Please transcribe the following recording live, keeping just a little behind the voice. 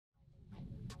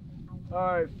All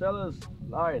right, fellas.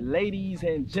 All right, ladies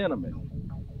and gentlemen.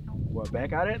 We're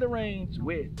back out at the range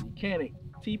with the Canik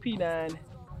TP9sfx.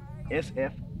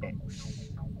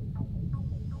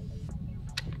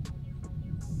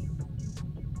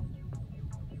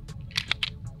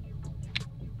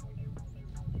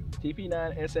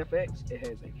 TP9sfx, it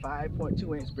has a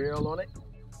 5.2-inch barrel on it,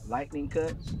 lightning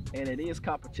cuts, and it is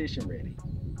competition ready.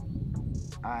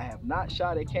 I have not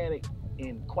shot a Canik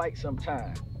in quite some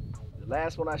time. The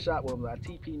last one I shot was my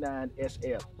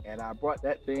TP9sf, and I brought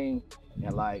that thing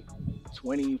in like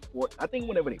 2014. I think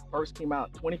whenever they first came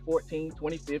out, 2014,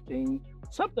 2015,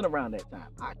 something around that time.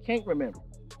 I can't remember.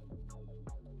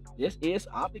 This is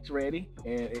optics ready,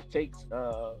 and it takes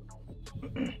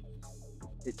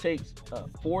it takes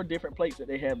 4 different plates that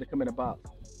they have to come in a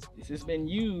box. This has been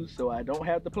used, so I don't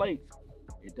have the plates.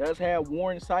 It does have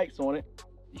worn sights on it.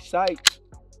 The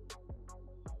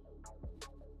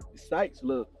sights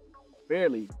look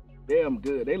fairly damn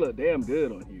good. They look damn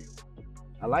good on here.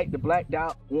 I like the blacked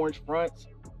out orange fronts.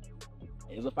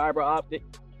 It's a fiber optic.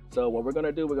 So what we're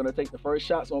gonna do, we're gonna take the first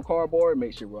shots on cardboard,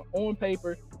 make sure we're on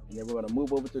paper, and then we're gonna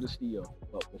move over to the steel.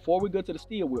 But before we go to the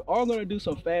steel, we're all gonna do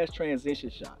some fast transition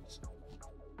shots.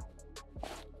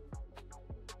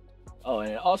 Oh,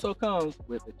 and it also comes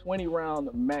with a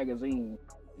 20-round magazine,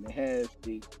 and it has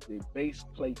the base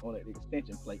plate on it, the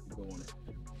extension plate to go on it.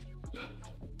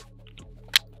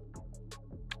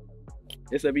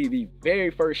 This will be the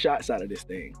very first shots out of this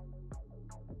thing.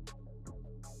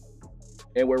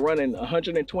 And we're running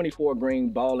 124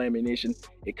 grain ball ammunition.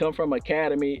 It comes from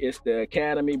Academy. It's the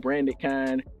Academy branded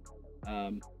kind.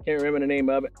 Can't remember the name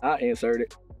of it. I'll insert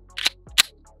it.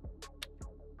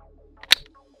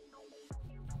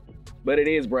 But it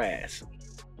is brass.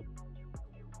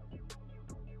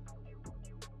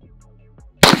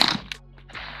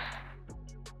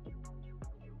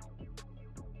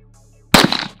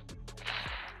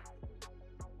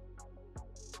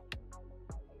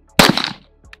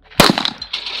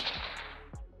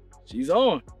 She's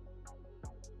on.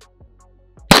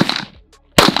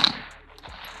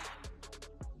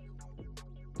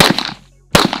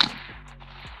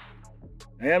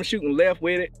 I am shooting left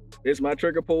with it. It's my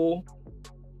trigger pull.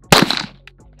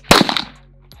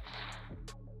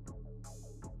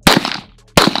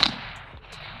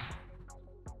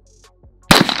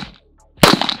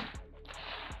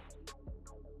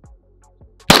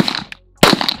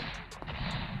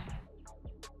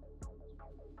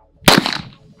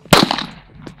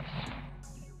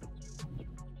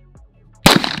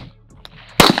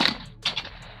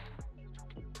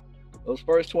 Those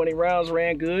first 20 rounds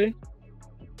ran good.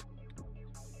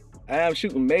 I am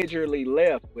shooting majorly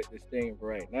left with this thing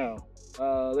right now.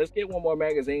 Let's get one more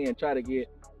magazine and try to get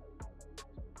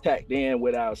tacked in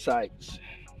with our sights.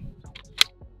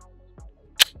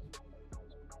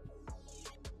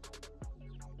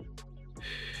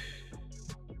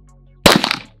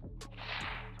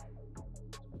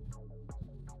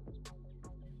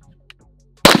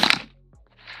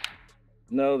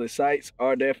 No, the sights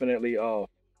are definitely off.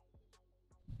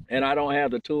 And I don't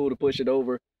have the tool to push it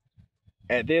over.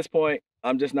 At this point,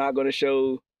 I'm just not going to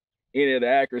show any of the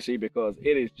accuracy because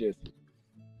it is just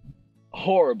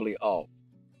horribly off.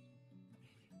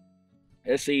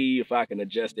 Let's see if I can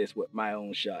adjust this with my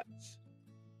own shots.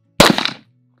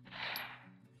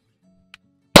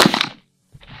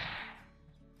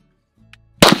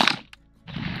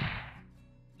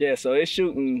 Yeah, so it's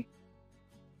shooting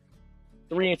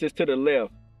 3 inches to the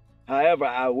left. However,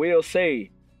 I will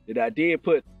say that I did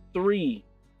put three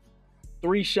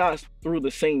shots through the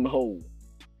same hole.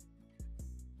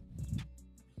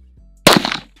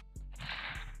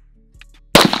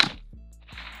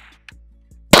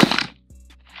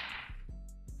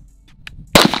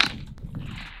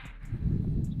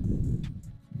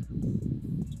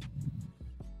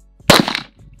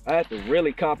 I have to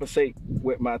really compensate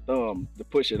with my thumb to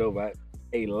push it over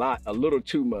a little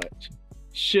too much.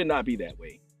 Should not be that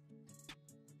way.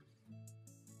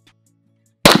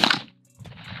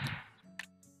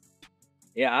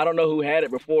 Yeah, I don't know who had it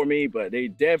before me, but they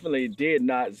definitely did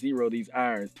not zero these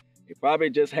irons. They probably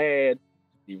just had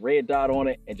the red dot on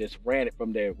it and just ran it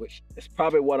from there, which is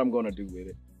probably what I'm going to do with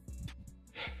it.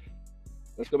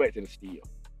 Let's go back to the steel.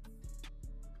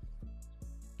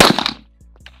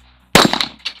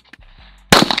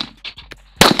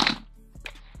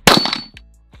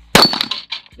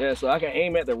 Yeah, so I can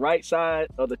aim at the right side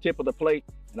of the tip of the plate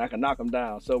and I can knock them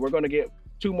down. So we're going to get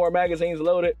 2 more magazines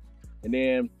loaded and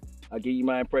then I'll give you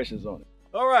my impressions on it.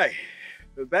 All right,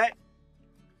 we're back.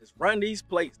 Let's run these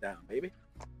plates down, baby.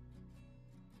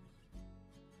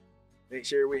 Make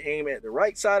sure we aim at the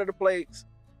right side of the plates.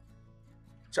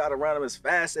 try to run them as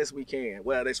fast as we can.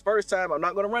 Well, this first time, I'm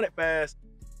not going to run it fast.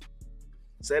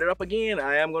 Set it up again,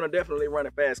 I am going to definitely run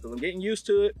it fast because I'm getting used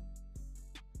to it.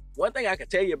 One thing I can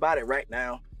tell you about it right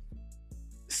now,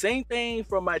 same thing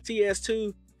from my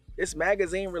TS2, this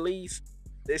magazine release,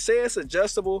 they say it's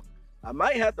adjustable. I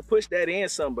might have to push that in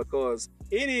some because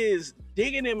it is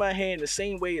digging in my hand the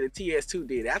same way the TS2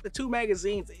 did. After 2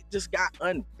 magazines, it just got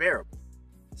unbearable.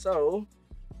 So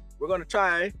we're going to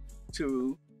try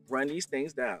to run these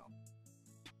things down.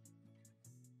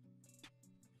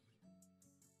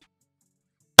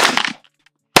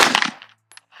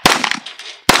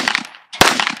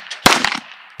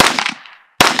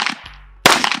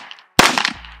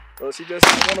 Well, she just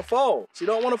don't want to fall. She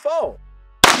don't want to fall.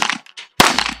 Do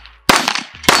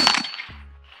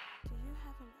you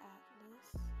have an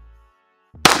atlas?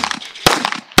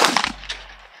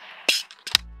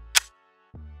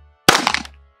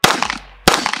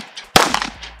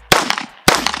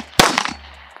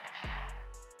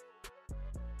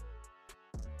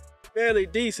 Fairly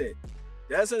decent.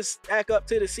 Doesn't stack up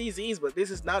to the CZs, but this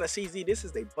is not a CZ. This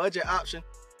is a budget option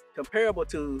comparable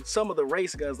to some of the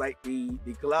race guns like the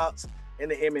Glocks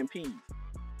and the MMPs.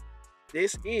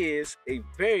 This is a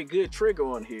very good trigger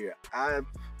on here. I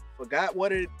forgot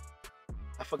what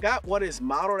it's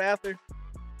modeled after.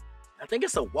 I think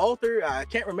it's a Walther. I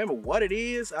can't remember what it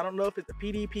is. I don't know if it's a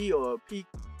PDP or a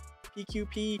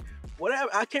PQP, whatever.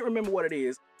 I can't remember what it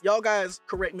is. Y'all guys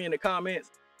correct me in the comments.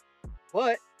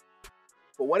 But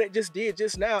for what it just did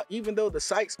just now, even though the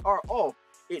sights are off,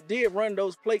 it did run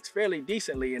those plates fairly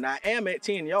decently, and I am at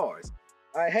 10 yards.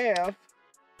 I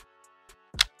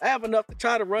have enough to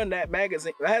try to run that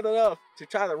magazine. I have enough to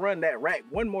try to run that rack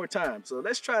one more time. So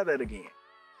let's try that again.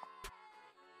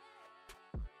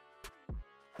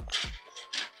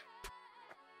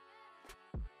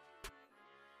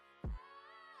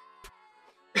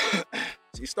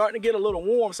 She's starting to get a little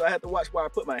warm, so I have to watch where I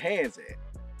put my hands at.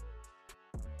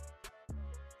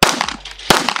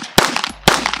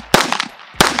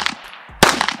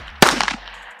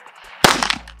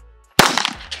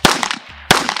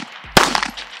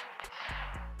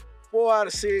 Four out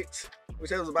of 6,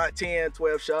 which was about 10,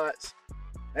 12 shots.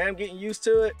 I am getting used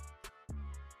to it.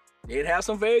 Did have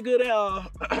some very good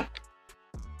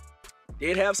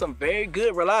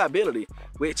reliability,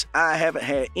 which I haven't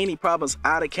had any problems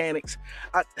out of Caniks.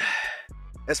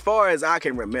 As far as I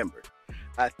can remember.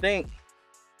 I think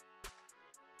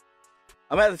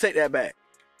I'm gonna have to take that back.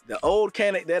 The old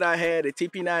Canik that I had, the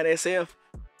TP9sf,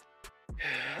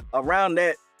 around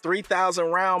that 3,000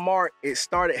 round mark, it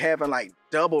started having like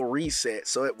double reset.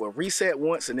 So it will reset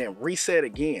once and then reset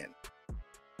again.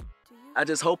 I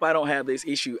just hope I don't have this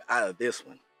issue out of this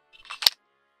one.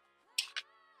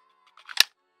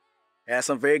 It has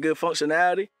some very good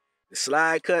functionality. The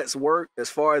slide cuts work. As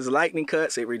far as lightning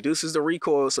cuts, it reduces the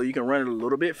recoil so you can run it a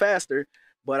little bit faster.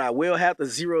 But I will have to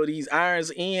zero these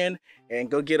irons in and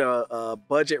go get a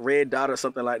budget red dot or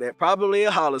something like that. Probably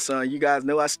a Holosun. You guys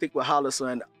know I stick with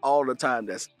Holosun all the time.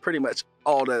 That's pretty much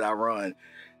all that I run.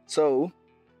 So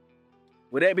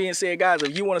with that being said, guys,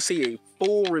 if you want to see a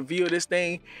full review of this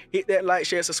thing, hit that like,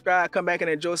 share, subscribe, come back and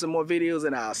enjoy some more videos,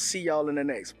 and I'll see y'all in the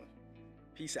next one.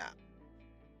 Peace out.